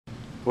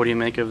What do you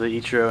make of the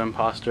Ichiro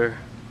impostor?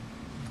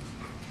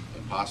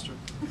 Impostor?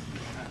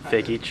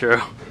 Fake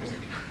Ichiro.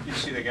 You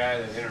see the guy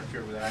that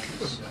interfered with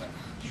Ackley's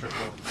triple?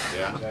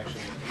 Yeah. He's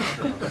actually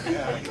Ichiro.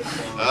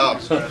 Oh.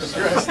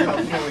 Dressed in a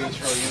full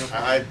Ichiro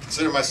uniform. I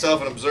consider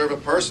myself an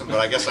observant person, but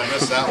I guess I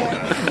missed that one.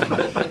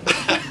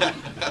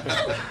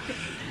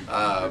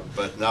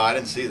 But no, I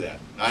didn't see that.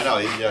 I know.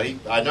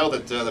 I know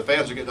that the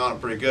fans are getting on him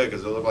pretty good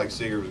because it looked like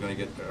Seager was going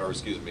to get, or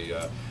excuse me,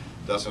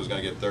 Dustin was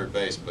going to get third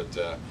base. But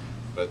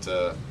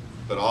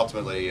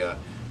ultimately, I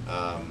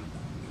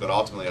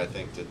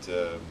think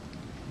that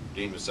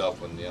Dean himself,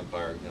 when the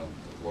umpire,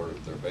 awarded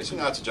third base, and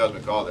that's a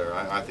judgment call there.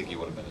 I think he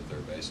would have been at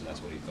third base, and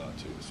that's what he thought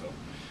too. So.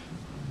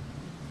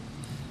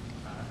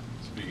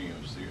 Speaking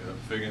of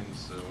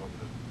Figgins,